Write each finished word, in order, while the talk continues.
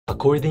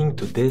According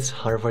to this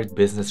Harvard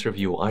Business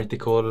Review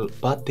article,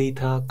 bad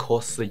data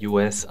costs the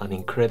US an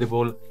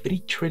incredible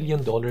 $3 trillion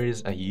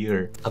a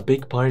year. A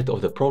big part of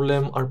the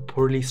problem are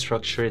poorly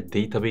structured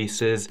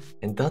databases,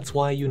 and that's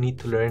why you need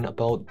to learn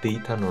about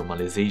data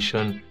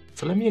normalization.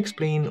 So let me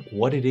explain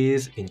what it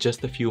is in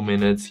just a few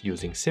minutes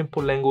using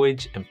simple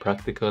language and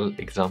practical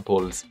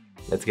examples.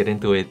 Let's get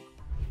into it.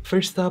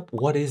 First up,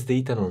 what is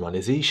data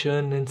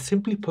normalization? And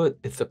simply put,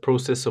 it's the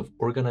process of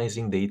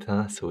organizing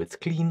data so it's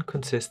clean,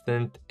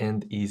 consistent,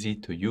 and easy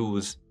to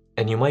use.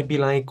 And you might be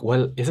like,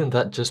 well, isn't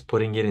that just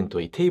putting it into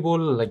a table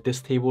like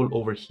this table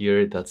over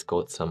here that's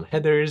got some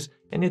headers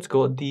and it's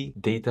got the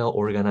data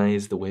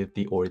organized with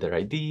the order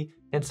ID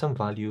and some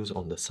values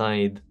on the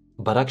side?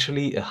 But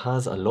actually, it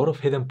has a lot of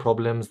hidden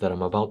problems that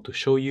I'm about to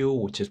show you,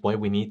 which is why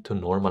we need to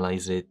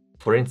normalize it.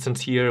 For instance,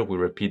 here we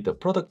repeat the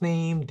product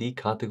name, the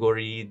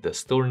category, the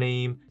store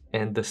name,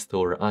 and the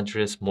store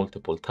address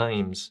multiple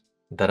times.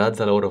 That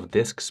adds a lot of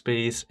disk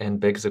space and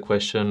begs the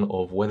question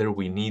of whether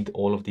we need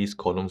all of these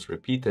columns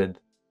repeated.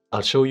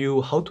 I'll show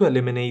you how to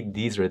eliminate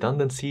these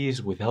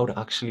redundancies without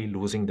actually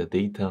losing the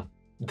data.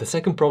 The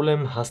second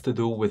problem has to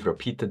do with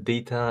repeated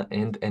data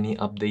and any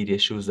update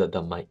issues that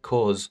might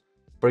cause.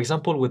 For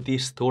example, with the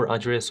store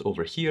address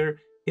over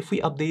here, if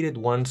we update it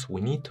once, we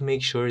need to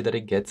make sure that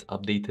it gets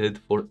updated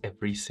for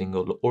every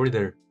single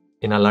order.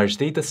 In a large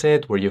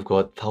dataset where you've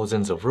got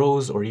thousands of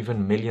rows or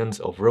even millions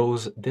of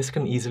rows, this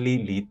can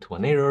easily lead to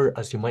an error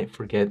as you might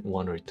forget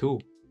one or two.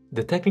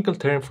 The technical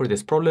term for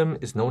this problem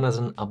is known as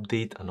an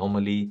update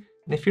anomaly.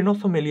 And if you're not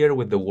familiar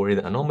with the word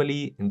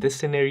anomaly, in this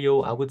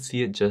scenario, I would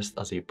see it just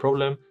as a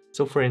problem.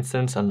 So for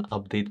instance, an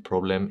update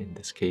problem in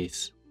this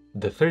case.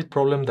 The third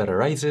problem that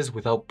arises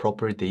without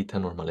proper data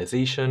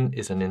normalization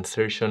is an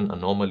insertion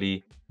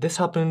anomaly. This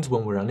happens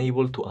when we're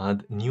unable to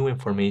add new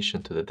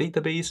information to the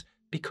database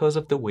because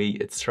of the way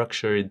it's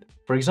structured.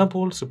 For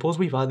example, suppose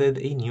we've added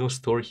a new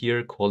store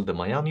here called the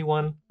Miami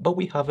one, but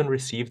we haven't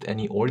received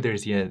any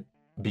orders yet.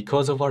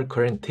 Because of our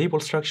current table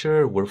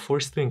structure, we're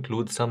forced to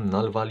include some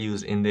null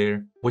values in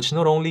there, which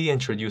not only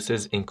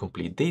introduces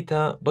incomplete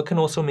data, but can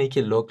also make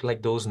it look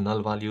like those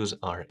null values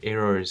are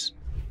errors.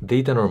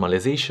 Data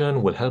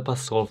normalization will help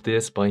us solve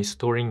this by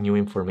storing new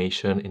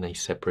information in a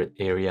separate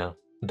area.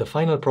 The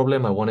final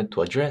problem I wanted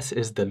to address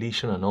is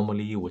deletion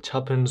anomaly, which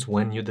happens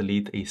when you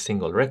delete a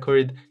single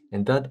record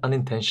and that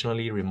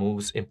unintentionally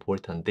removes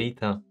important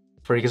data.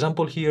 For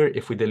example here,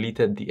 if we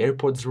deleted the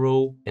AirPods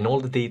row and all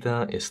the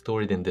data is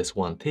stored in this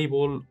one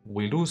table,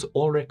 we lose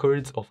all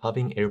records of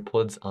having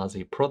AirPods as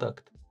a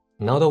product.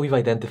 Now that we've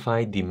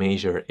identified the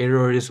major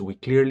errors, we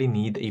clearly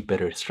need a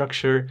better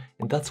structure,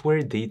 and that's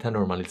where data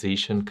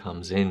normalization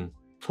comes in.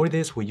 For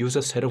this, we use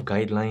a set of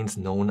guidelines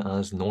known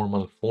as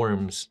normal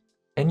forms.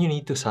 And you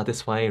need to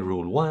satisfy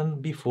rule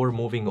 1 before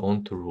moving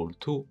on to rule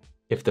 2.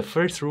 If the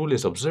first rule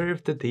is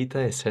observed, the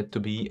data is said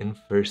to be in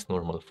first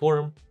normal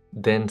form,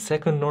 then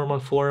second normal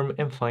form,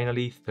 and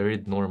finally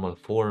third normal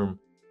form.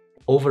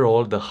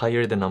 Overall, the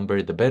higher the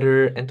number, the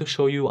better, and to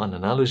show you an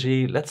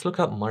analogy, let's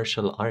look at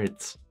martial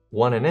arts.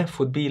 1NF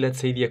would be, let's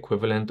say, the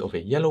equivalent of a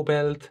yellow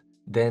belt,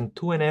 then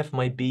 2NF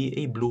might be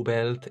a blue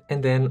belt,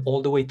 and then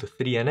all the way to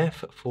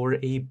 3NF for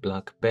a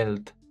black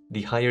belt.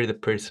 The higher the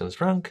person's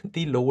rank,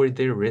 the lower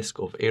their risk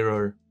of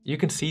error. You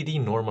can see the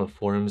normal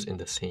forms in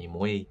the same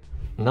way.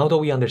 Now that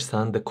we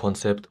understand the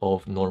concept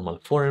of normal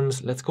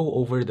forms, let's go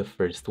over the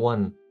first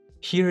one.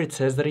 Here it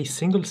says that a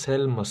single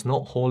cell must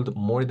not hold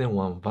more than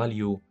one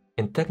value.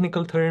 In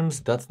technical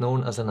terms, that's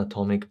known as an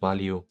atomic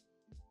value.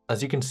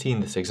 As you can see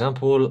in this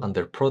example,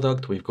 under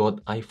product, we've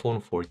got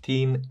iPhone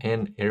 14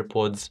 and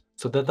AirPods,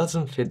 so that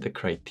doesn't fit the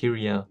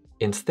criteria.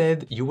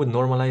 Instead, you would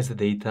normalize the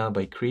data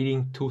by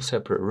creating two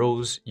separate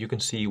rows. You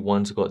can see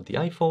one's got the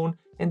iPhone,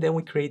 and then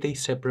we create a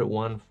separate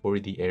one for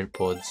the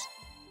AirPods.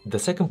 The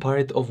second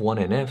part of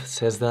 1NF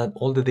says that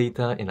all the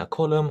data in a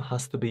column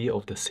has to be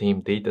of the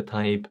same data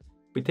type.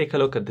 If we take a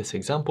look at this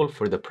example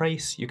for the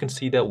price, you can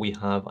see that we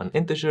have an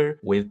integer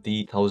with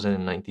the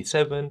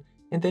 1097,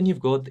 and then you've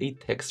got a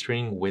text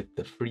string with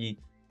the free.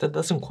 That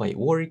doesn't quite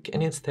work,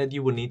 and instead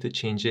you will need to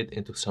change it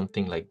into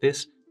something like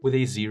this with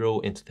a 0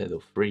 instead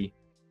of free.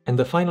 And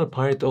the final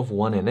part of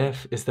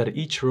 1NF is that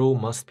each row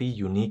must be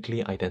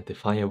uniquely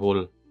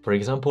identifiable. For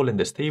example, in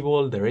this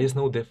table, there is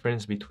no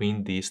difference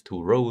between these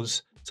two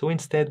rows, so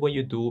instead what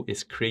you do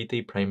is create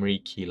a primary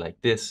key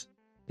like this.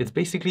 It's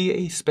basically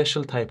a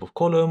special type of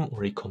column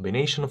or a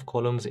combination of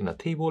columns in a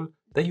table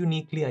that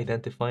uniquely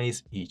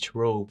identifies each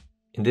row.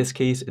 In this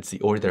case, it's the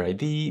order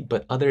ID,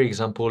 but other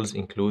examples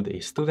include a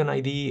student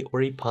ID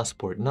or a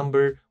passport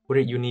number where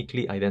it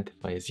uniquely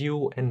identifies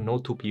you and no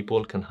two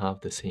people can have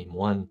the same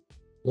one.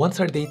 Once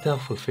our data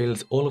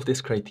fulfills all of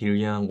this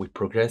criteria, we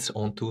progress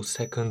on to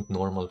second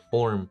normal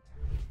form.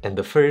 And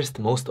the first,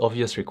 most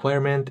obvious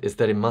requirement is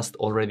that it must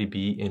already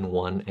be in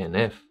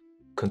 1NF.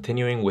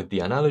 Continuing with the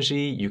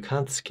analogy, you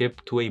can't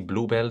skip to a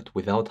blue belt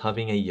without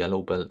having a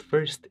yellow belt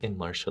first in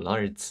martial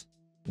arts.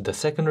 The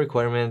second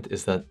requirement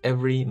is that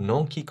every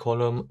non-key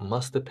column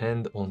must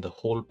depend on the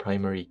whole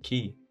primary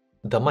key.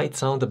 That might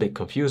sound a bit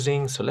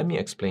confusing, so let me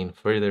explain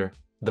further.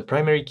 The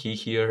primary key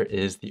here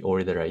is the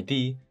order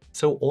ID,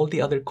 so all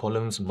the other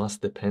columns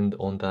must depend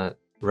on that.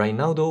 Right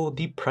now though,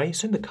 the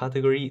price and the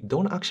category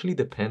don't actually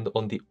depend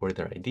on the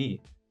order ID.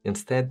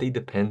 Instead, they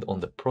depend on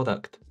the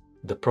product.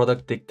 The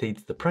product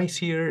dictates the price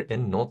here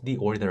and not the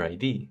order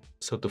ID.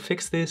 So to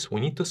fix this,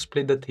 we need to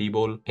split the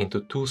table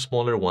into two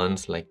smaller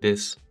ones like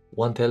this.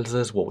 One tells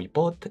us what we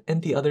bought and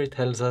the other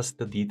tells us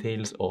the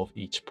details of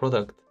each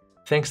product.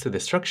 Thanks to the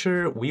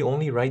structure, we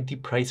only write the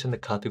price and the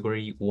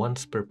category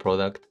once per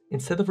product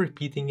instead of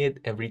repeating it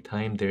every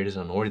time there is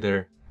an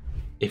order.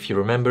 If you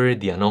remember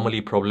the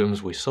anomaly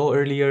problems we saw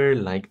earlier,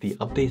 like the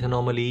update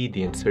anomaly,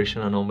 the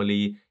insertion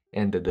anomaly,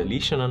 and the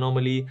deletion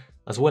anomaly,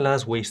 as well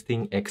as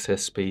wasting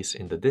excess space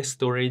in the disk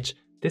storage,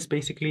 this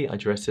basically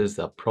addresses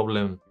that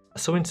problem.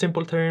 So in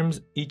simple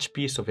terms, each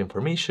piece of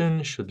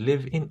information should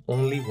live in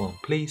only one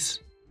place.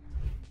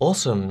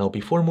 Awesome, now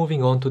before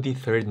moving on to the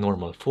third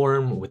normal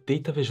form, with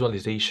data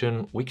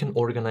visualization, we can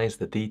organize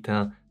the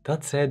data.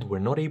 That said, we're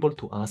not able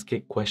to ask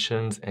it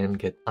questions and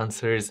get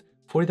answers.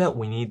 For that,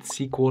 we need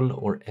SQL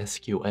or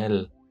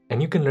SQL.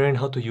 And you can learn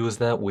how to use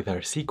that with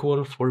our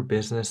SQL for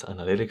Business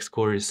Analytics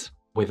course.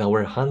 With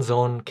our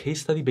hands-on,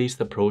 case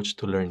study-based approach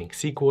to learning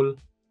SQL,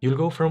 you'll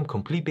go from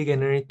complete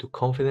beginner to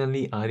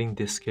confidently adding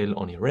this skill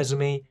on your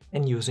resume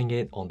and using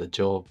it on the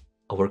job.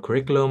 Our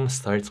curriculum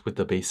starts with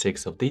the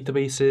basics of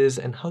databases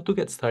and how to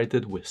get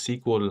started with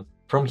SQL.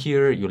 From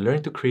here, you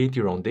learn to create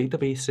your own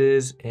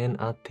databases and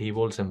add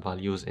tables and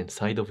values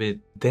inside of it.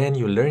 Then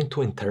you learn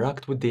to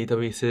interact with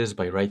databases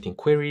by writing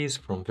queries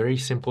from very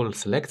simple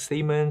select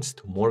statements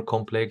to more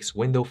complex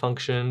window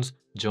functions,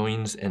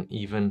 joins, and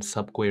even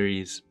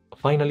subqueries.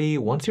 Finally,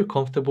 once you're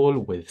comfortable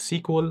with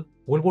SQL,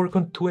 we'll work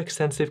on two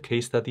extensive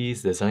case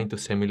studies designed to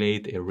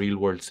simulate a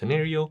real-world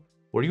scenario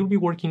where you'll be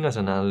working as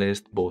an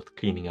analyst, both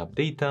cleaning up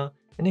data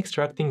and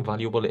extracting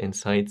valuable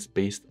insights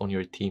based on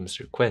your team's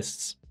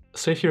requests.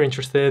 So if you're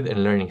interested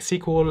in learning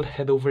SQL,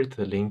 head over to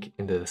the link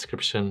in the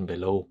description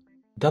below.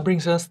 That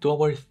brings us to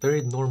our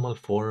third normal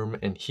form,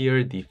 and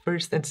here the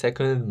first and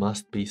second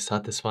must be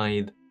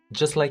satisfied.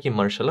 Just like in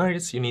martial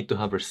arts, you need to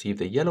have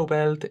received a yellow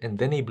belt and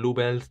then a blue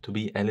belt to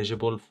be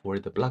eligible for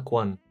the black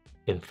one.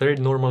 In third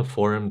normal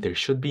form, there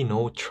should be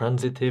no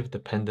transitive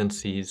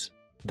dependencies.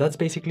 That's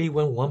basically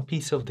when one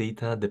piece of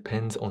data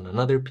depends on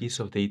another piece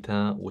of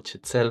data, which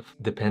itself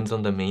depends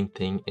on the main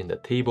thing in the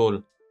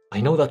table. I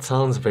know that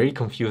sounds very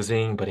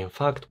confusing, but in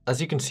fact, as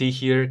you can see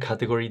here,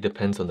 category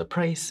depends on the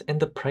price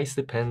and the price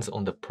depends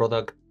on the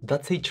product.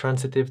 That's a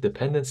transitive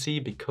dependency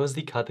because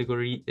the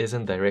category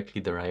isn't directly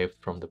derived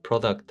from the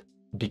product.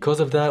 Because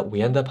of that,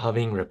 we end up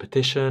having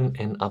repetition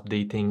and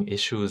updating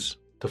issues.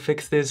 To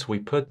fix this, we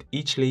put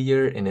each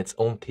layer in its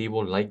own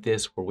table like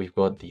this, where we've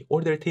got the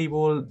order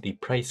table, the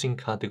pricing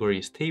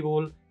categories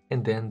table,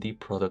 and then the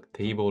product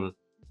table.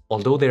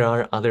 Although there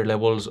are other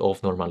levels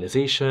of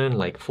normalization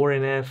like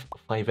 4NF,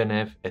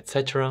 5NF,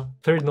 etc.,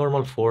 third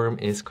normal form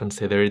is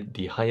considered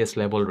the highest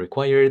level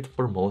required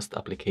for most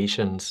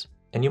applications.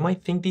 And you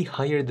might think the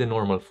higher the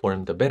normal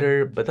form, the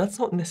better, but that's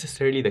not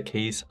necessarily the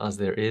case, as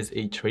there is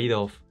a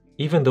trade-off.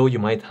 Even though you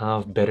might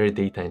have better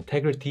data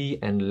integrity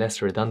and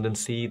less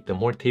redundancy, the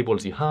more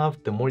tables you have,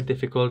 the more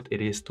difficult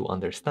it is to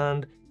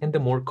understand and the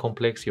more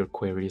complex your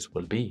queries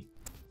will be.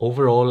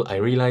 Overall, I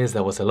realized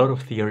that was a lot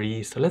of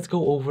theory, so let's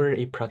go over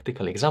a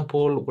practical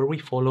example where we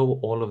follow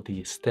all of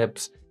these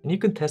steps, and you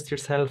can test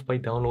yourself by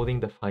downloading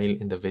the file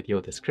in the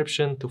video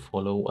description to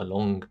follow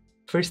along.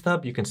 First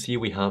up, you can see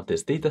we have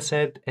this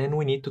dataset and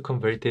we need to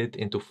convert it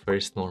into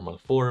first normal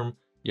form.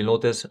 You'll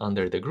notice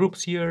under the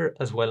groups here,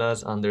 as well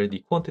as under the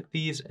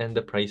quantities and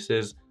the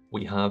prices,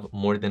 we have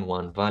more than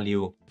one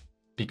value.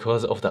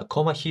 Because of that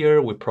comma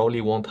here, we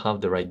probably won't have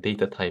the right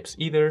data types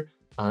either,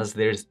 as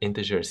there's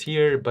integers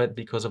here, but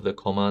because of the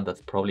comma,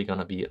 that's probably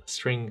gonna be a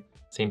string.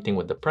 Same thing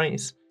with the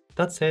price.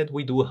 That said,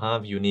 we do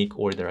have unique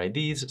order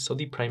IDs, so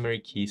the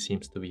primary key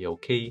seems to be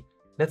okay.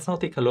 Let's now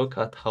take a look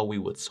at how we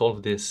would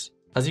solve this.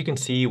 As you can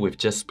see, we've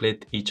just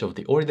split each of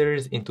the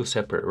orders into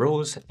separate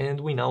rows, and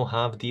we now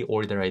have the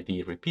order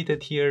ID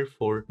repeated here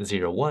for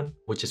 01,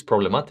 which is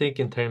problematic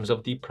in terms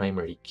of the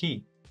primary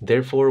key.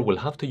 Therefore, we'll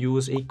have to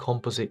use a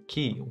composite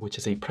key, which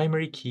is a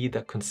primary key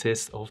that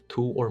consists of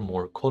two or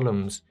more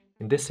columns.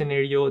 In this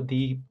scenario,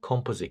 the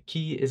composite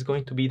key is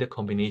going to be the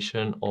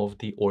combination of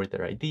the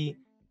order ID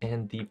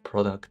and the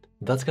product.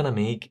 That's gonna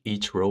make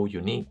each row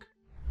unique.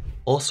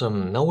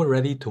 Awesome, now we're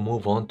ready to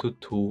move on to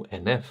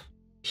 2NF.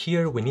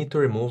 Here we need to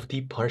remove the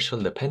partial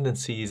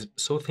dependencies,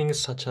 so things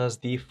such as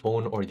the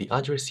phone or the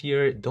address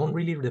here don't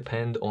really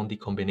depend on the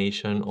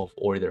combination of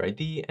order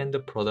ID and the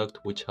product,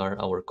 which are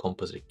our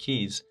composite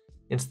keys.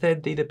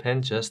 Instead, they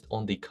depend just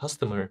on the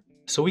customer.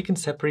 So we can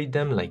separate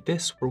them like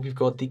this, where we've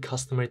got the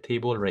customer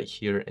table right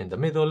here in the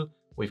middle,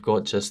 we've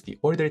got just the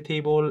order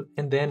table,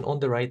 and then on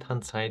the right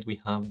hand side we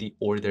have the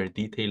order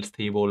details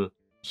table.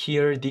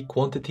 Here, the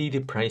quantity, the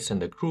price, and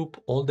the group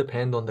all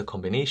depend on the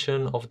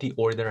combination of the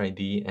order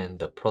ID and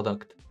the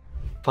product.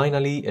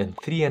 Finally, in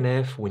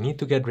 3NF, we need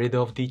to get rid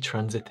of the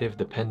transitive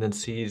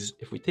dependencies.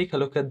 If we take a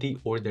look at the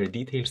order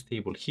details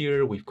table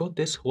here, we've got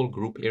this whole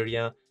group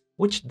area,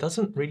 which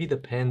doesn't really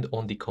depend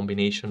on the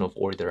combination of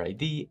order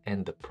ID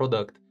and the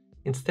product.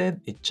 Instead,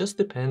 it just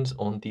depends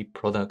on the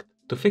product.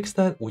 To fix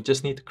that, we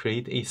just need to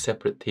create a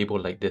separate table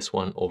like this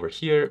one over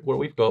here, where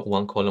we've got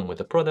one column with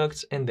the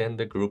products and then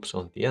the groups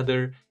on the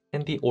other.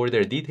 And the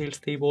order details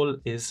table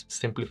is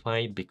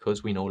simplified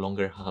because we no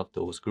longer have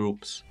those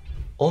groups.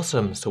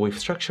 Awesome, so we've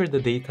structured the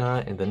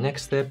data, and the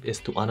next step is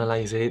to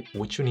analyze it,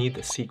 which you need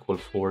a SQL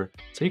for.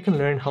 So you can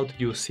learn how to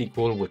use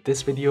SQL with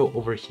this video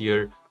over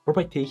here, or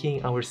by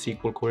taking our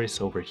SQL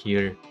course over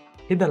here.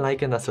 Hit the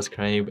like and the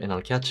subscribe, and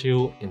I'll catch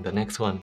you in the next one.